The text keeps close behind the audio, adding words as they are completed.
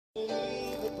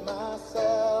With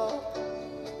myself,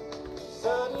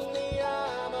 suddenly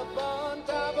I'm up on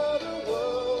top of the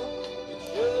world. It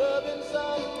should have been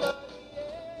somebody.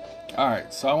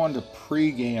 Alright, so I wanted to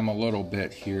pregame a little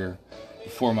bit here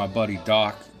before my buddy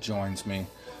Doc joins me.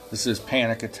 This is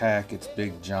Panic Attack, it's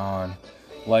Big John.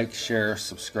 Like, share,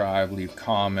 subscribe, leave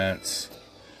comments,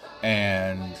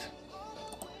 and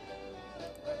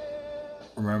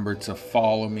remember to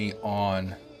follow me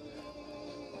on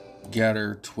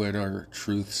Getter, Twitter,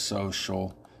 Truth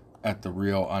Social at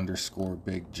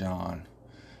 @thereal_Big John.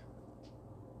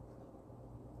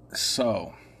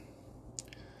 So,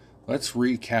 let's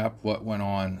recap what went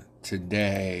on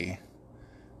today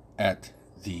at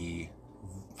the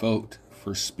vote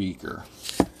for speaker.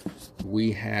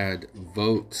 We had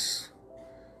votes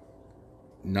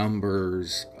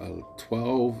numbers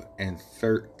 12 and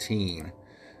 13.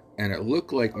 And it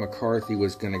looked like McCarthy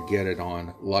was going to get it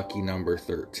on lucky number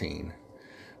 13.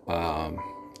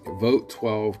 Vote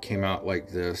 12 came out like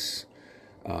this.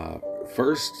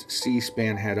 First,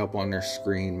 C-SPAN had up on their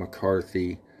screen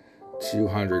McCarthy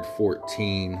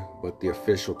 214, but the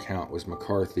official count was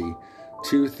McCarthy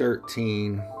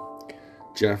 213,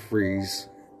 Jeffries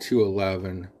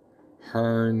 211,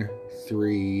 Hearn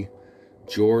 3,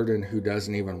 Jordan, who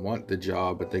doesn't even want the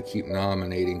job, but they keep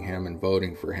nominating him and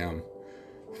voting for him,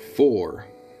 4.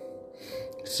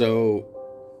 So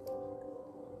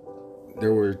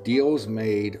there were deals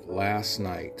made last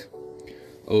night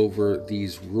over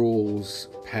these rules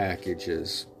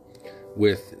packages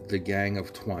with the Gang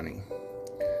of 20.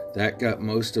 That got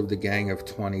most of the Gang of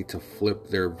 20 to flip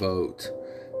their vote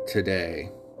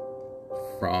today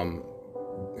from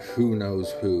who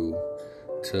knows who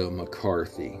to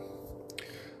McCarthy.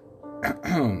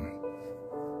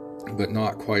 But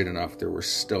not quite enough. There were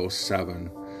still 7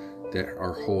 that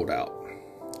are holdout.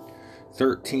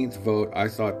 13th vote, I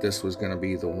thought this was going to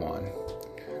be the one.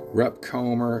 Rep.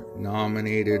 Comer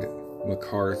nominated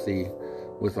McCarthy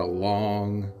with a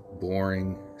long,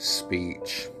 boring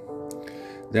speech.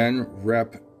 Then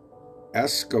Rep.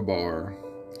 Escobar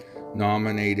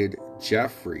nominated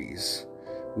Jeffries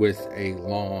with a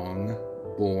long,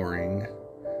 boring,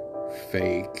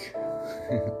 fake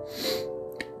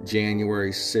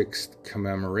January 6th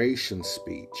commemoration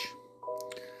speech.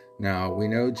 Now, we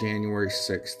know January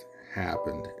 6th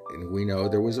happened, and we know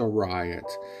there was a riot,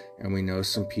 and we know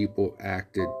some people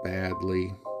acted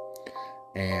badly,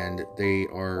 and they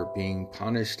are being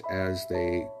punished as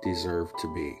they deserve to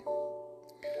be.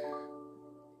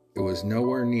 It was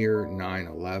nowhere near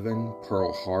 9/11,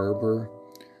 Pearl Harbor,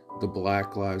 the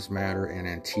Black Lives Matter and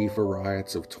Antifa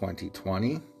riots of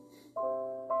 2020,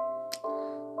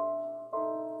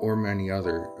 or many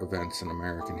other events in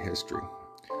American history.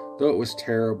 Though it was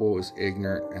terrible, it was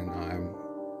ignorant, and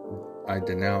I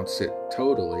denounce it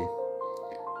totally.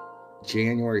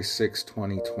 January 6,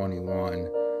 2021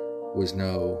 was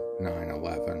no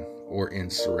 9/11 or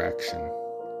insurrection.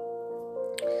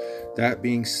 That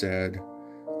being said,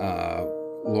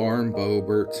 Lauren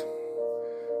Boebert,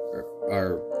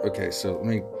 so let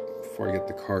me, before I get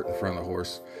the cart in front of the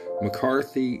horse,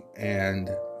 McCarthy and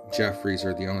Jeffries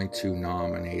are the only 2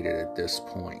 nominated at this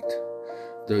point.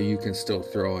 Though you can still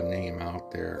throw a name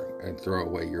out there and throw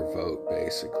away your vote,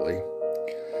 basically.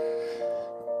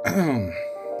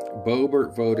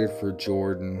 Boebert voted for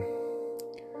Jordan.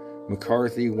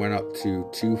 McCarthy went up to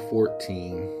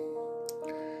 214.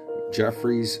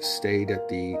 Jeffries stayed at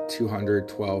the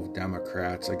 212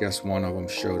 Democrats. I guess one of them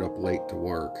showed up late to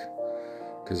work,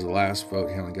 because the last vote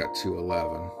he only got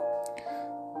 211.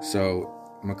 So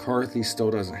McCarthy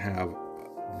still doesn't have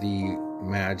the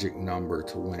magic number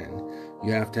to win.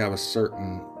 You have to have a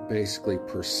certain, basically,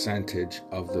 percentage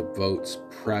of the votes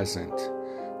present.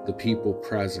 The people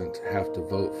present have to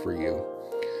vote for you.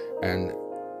 And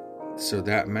so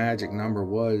that magic number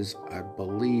was, I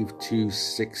believe,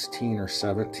 216 or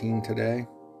 17 today,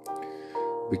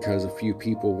 because a few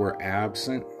people were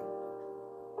absent.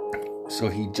 So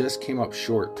he just came up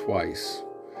short twice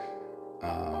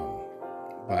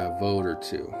by a vote or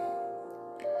 2.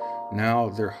 Now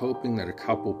they're hoping that a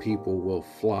couple people will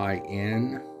fly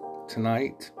in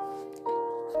tonight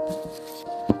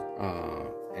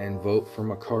and vote for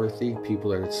McCarthy,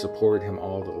 people that had supported him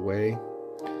all the way.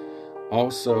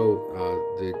 Also,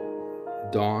 the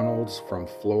Donalds from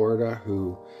Florida,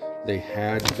 who they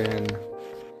had been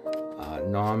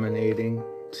nominating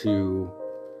to,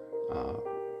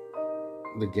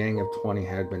 the Gang of 20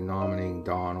 had been nominating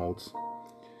Donalds.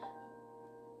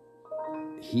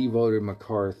 He voted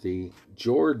McCarthy.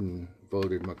 Jordan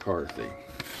voted McCarthy.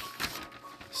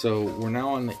 So we're now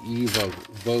on the eve of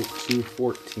vote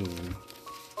 214.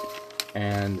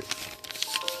 And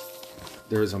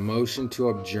there's a motion to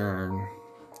adjourn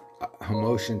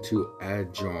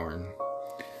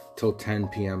till 10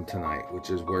 p.m. tonight, which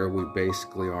is where we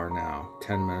basically are now,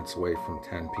 10 minutes away from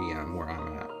 10 p.m. where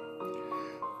I'm at.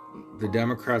 The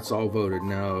Democrats all voted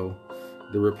no.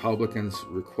 The Republicans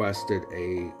requested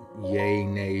a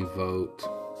yay-nay vote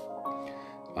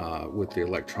with the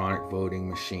electronic voting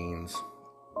machines.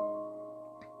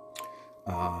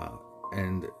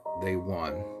 And they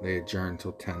won. They adjourned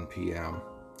till 10 p.m.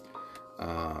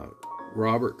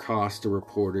 Robert Costa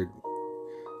reported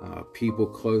people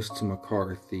close to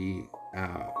McCarthy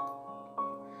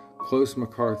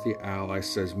ally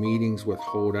says meetings with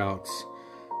holdouts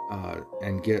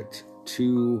and get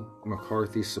 2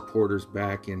 McCarthy supporters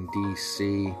back in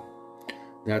D.C.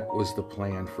 That was the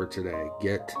plan for today.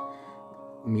 Get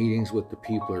meetings with the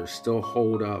people who are still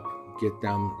holed up, get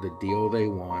them the deal they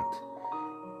want,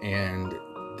 and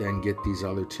then get these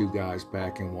other 2 guys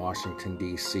back in Washington,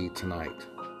 D.C. tonight.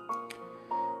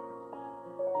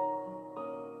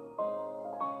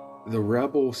 The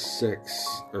Rebel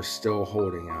 6 are still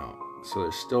holding out. So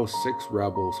there's still 6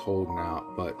 rebels holding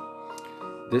out, but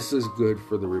this is good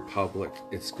for the Republic.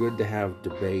 It's good to have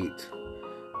debate,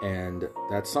 and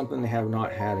that's something they have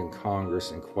not had in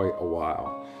Congress in quite a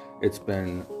while. It's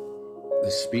been,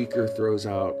 the Speaker throws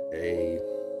out a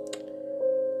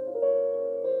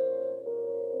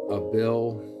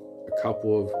bill, a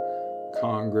couple of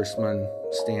congressmen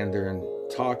stand there and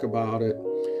talk about it,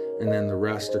 and then the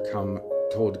rest are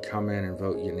told to come in and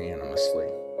vote unanimously.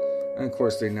 And of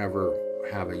course they never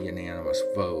have a unanimous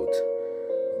vote,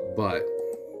 but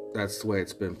that's the way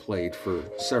it's been played for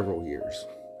several years.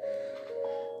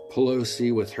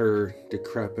 Pelosi with her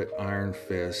decrepit iron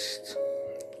fist,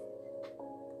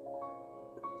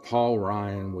 Paul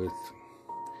Ryan with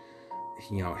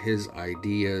his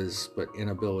ideas but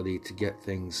inability to get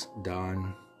things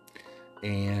done,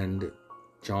 and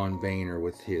John Boehner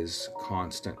with his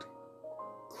constant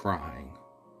crying,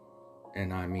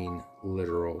 and I mean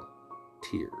literal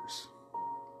tears.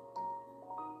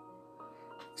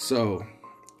 So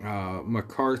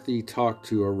McCarthy talked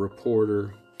to a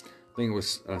reporter, I think it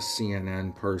was a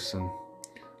CNN person.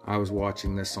 I was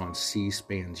watching this on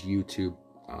C-SPAN's YouTube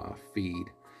feed.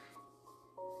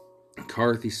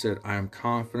 McCarthy said, "I am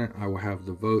confident I will have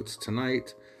the votes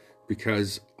tonight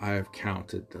because I have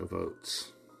counted the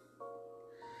votes."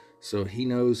 So he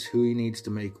knows who he needs to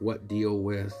make what deal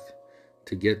with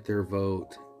to get their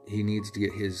vote. He needs to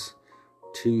get his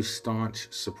 2 staunch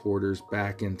supporters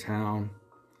back in town,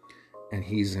 and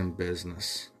he's in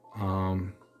business. I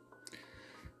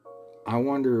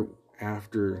wonder,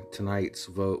 after tonight's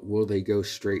vote, will they go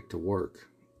straight to work?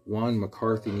 One,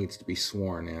 McCarthy needs to be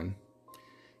sworn in.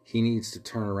 He needs to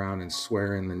turn around and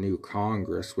swear in the new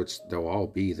Congress, which they'll all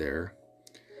be there.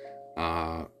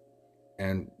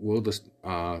 And will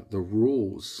the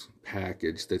rules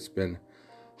package that's been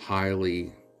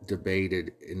highly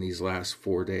debated in these last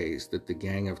 4 days that the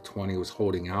Gang of 20 was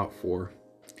holding out for,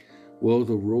 will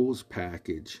the rules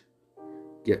package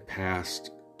get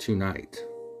passed tonight?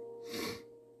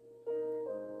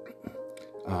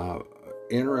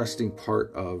 Interesting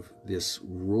part of this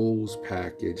rules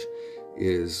package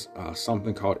is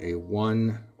something called a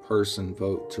 1-person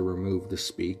vote to remove the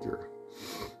Speaker.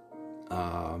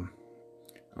 I'm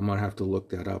going to have to look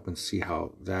that up and see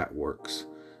how that works.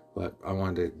 But I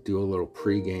wanted to do a little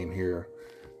pregame here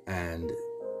and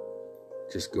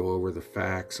just go over the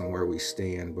facts and where we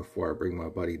stand before I bring my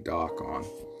buddy Doc on.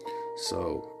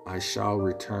 So I shall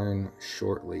return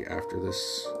shortly after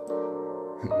this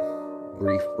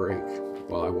brief break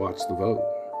while I watch the vote,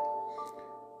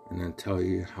 and then tell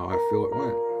you how I feel it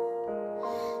went.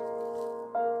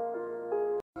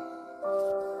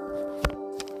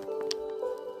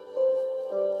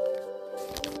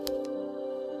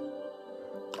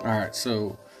 Alright,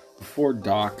 so before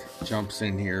Doc jumps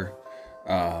in here,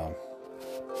 I'm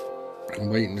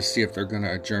waiting to see if they're going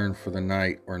to adjourn for the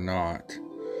night or not.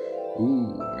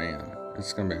 Ooh, man,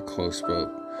 it's going to be a close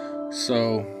vote.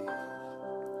 So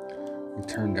we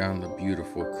turn down the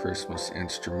beautiful Christmas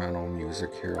instrumental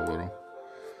music here a little.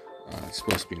 It's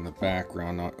supposed to be in the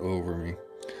background, not over me.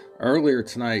 Earlier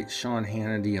tonight, Sean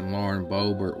Hannity and Lauren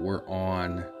Boebert were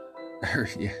on.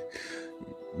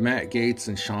 Matt Gaetz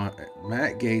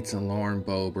and Lauren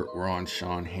Boebert were on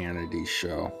Sean Hannity's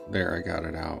show. There, I got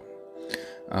it out.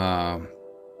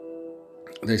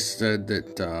 They said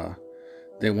that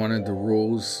they wanted the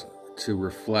rules to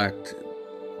reflect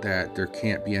that there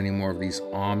can't be any more of these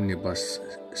omnibus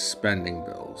spending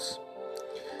bills.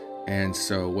 And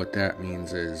so what that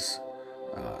means is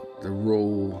the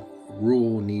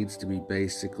rule needs to be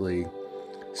basically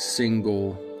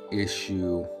single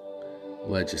issue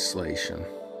legislation.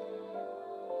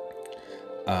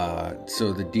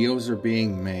 So the deals are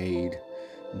being made.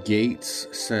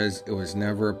 Gaetz says it was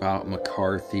never about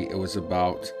McCarthy. It was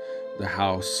about the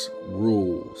House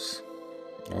rules.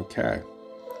 Okay.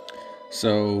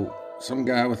 So some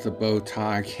guy with a bow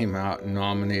tie came out and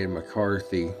nominated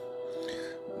McCarthy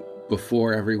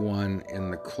before everyone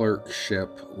in the clerkship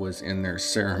was in their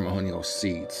ceremonial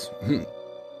seats.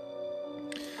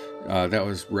 That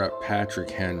was Rep. Patrick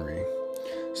Henry.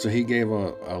 So he gave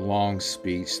a long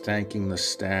speech thanking the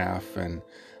staff and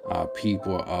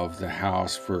people of the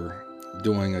House for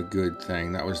doing a good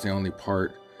thing. That was the only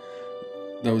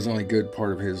good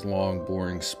part of his long,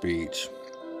 boring speech.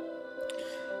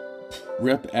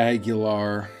 Rep.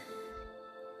 Aguilar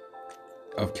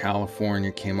of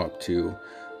California came up to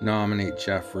nominate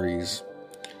Jeffries,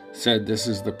 said this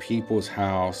is the people's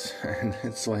house. And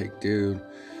it's like, dude,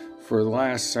 for the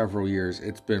last several years,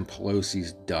 it's been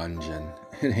Pelosi's dungeon.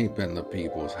 It ain't been the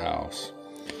people's house.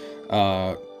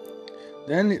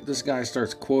 Then this guy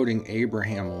starts quoting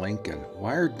Abraham Lincoln.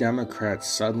 Why are Democrats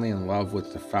suddenly in love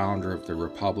with the founder of the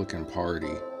Republican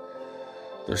Party?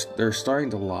 They're starting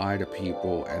to lie to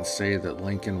people and say that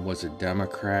Lincoln was a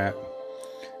Democrat,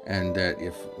 and that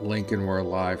if Lincoln were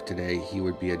alive today, he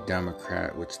would be a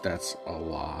Democrat, which that's a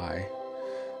lie.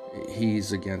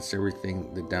 He's against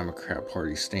everything the Democrat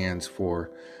Party stands for,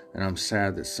 and I'm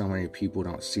sad that so many people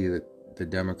don't see that the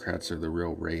Democrats are the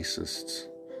real racists,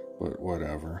 but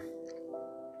whatever.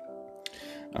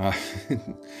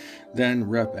 Then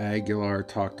Rep. Aguilar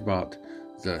talked about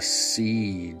the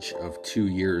siege of 2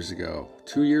 years ago.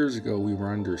 2 years ago, we were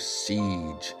under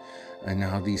siege, and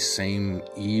now these same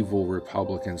evil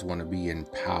Republicans want to be in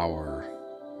power.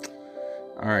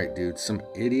 All right, dude, some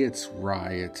idiots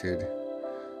rioted.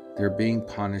 They're being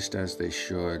punished as they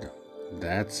should.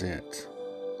 That's it.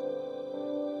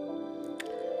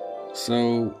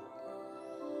 So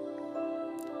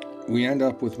we end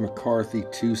up with McCarthy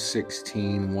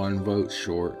 216, 1 vote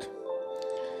short.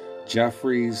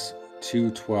 Jeffries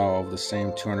 212, the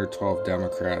same 212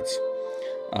 Democrats.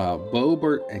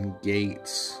 Boebert and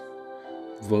Gaetz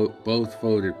both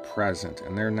voted present,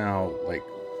 and they're now like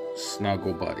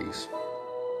snuggle buddies,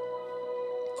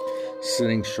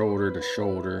 sitting shoulder to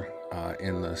shoulder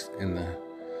in the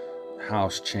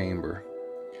House chamber.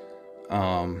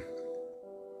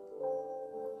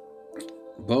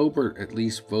 Boebert at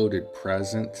least voted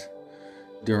present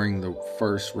during the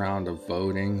first round of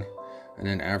voting, and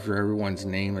then after everyone's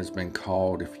name has been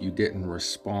called, if you didn't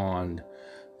respond,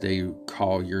 they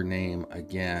call your name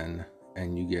again,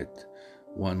 and you get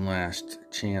one last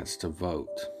chance to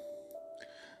vote.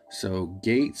 So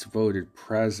Gaetz voted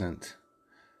present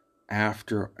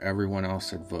after everyone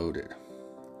else had voted.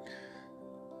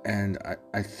 And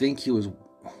I think he was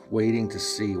waiting to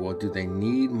see, well, do they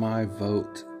need my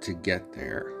vote to get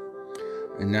there?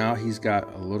 And now he's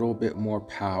got a little bit more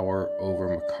power over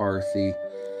McCarthy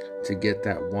to get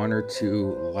that 1 or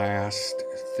 2 last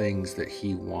things that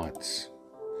he wants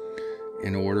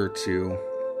in order to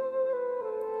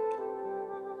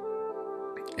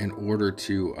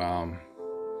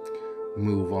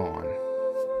move on.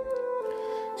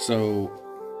 So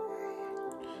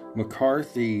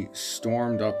McCarthy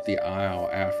stormed up the aisle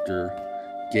after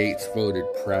Gaetz voted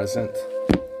present,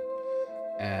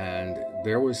 and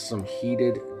there was some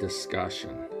heated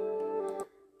discussion,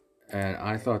 and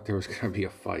I thought there was going to be a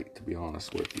fight, to be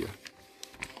honest with you.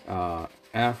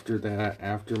 After that,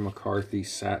 after McCarthy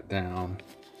sat down,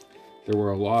 there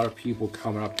were a lot of people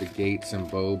coming up to Gaetz and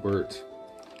Boebert.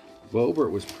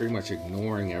 Boebert was pretty much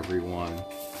ignoring everyone,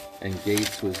 and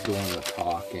Gaetz was doing the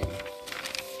talking.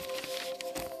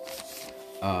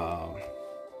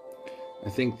 I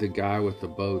think the guy with the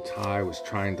bow tie was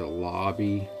trying to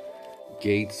lobby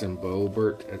Gaetz and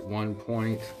Boebert at one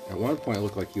point. At one point, it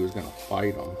looked like he was going to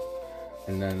fight him.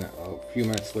 And then a few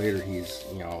minutes later, he's,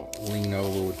 leaning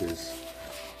over with his,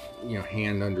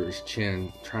 hand under his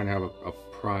chin, trying to have a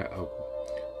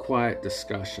quiet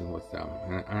discussion with them.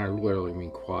 And I literally mean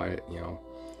quiet,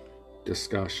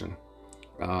 discussion.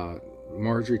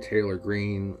 Marjorie Taylor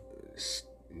Greene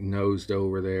nosed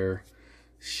over there.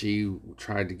 She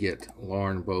tried to get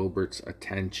Lauren Boebert's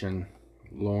attention.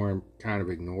 Lauren kind of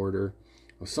ignored her.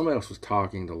 Well, somebody else was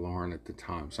talking to Lauren at the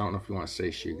time, so I don't know if you want to say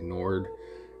she ignored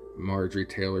Marjorie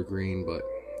Taylor Greene, but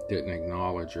didn't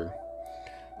acknowledge her.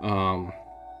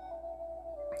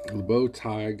 The bow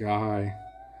tie guy,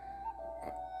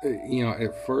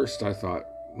 at first I thought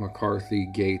McCarthy,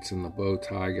 Gaetz, and the bow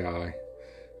tie guy,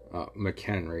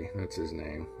 McHenry, that's his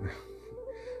name.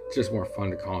 It's just more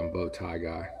fun to call him bow tie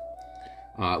guy.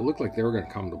 It looked like they were going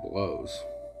to come to blows.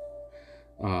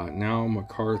 Now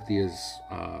McCarthy is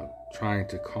trying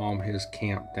to calm his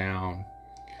camp down.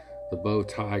 The bow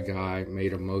tie guy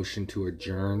made a motion to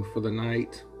adjourn for the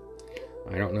night.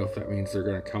 I don't know if that means they're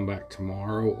going to come back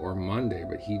tomorrow or Monday,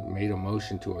 but he made a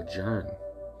motion to adjourn.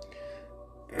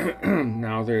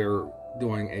 Now they're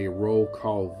doing a roll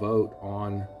call vote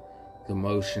on the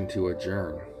motion to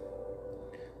adjourn.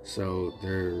 So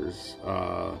there's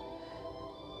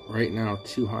right now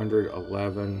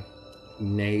 211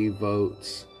 nay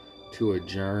votes to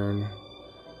adjourn,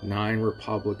 9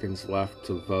 Republicans left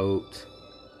to vote,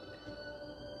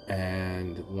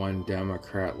 and 1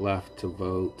 Democrat left to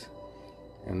vote.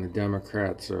 And the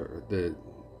Democrats are the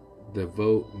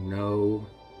vote no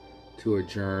to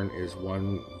adjourn is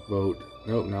 1 vote.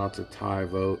 Nope, now it's a tie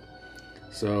vote.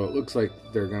 So it looks like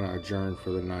they're going to adjourn for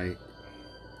the night,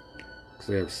 because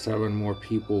they have 7 more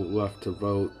people left to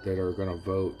vote that are going to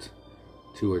vote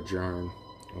to adjourn.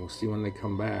 And we'll see when they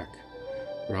come back.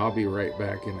 But I'll be right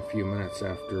back in a few minutes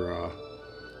after I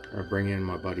bring in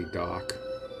my buddy Doc.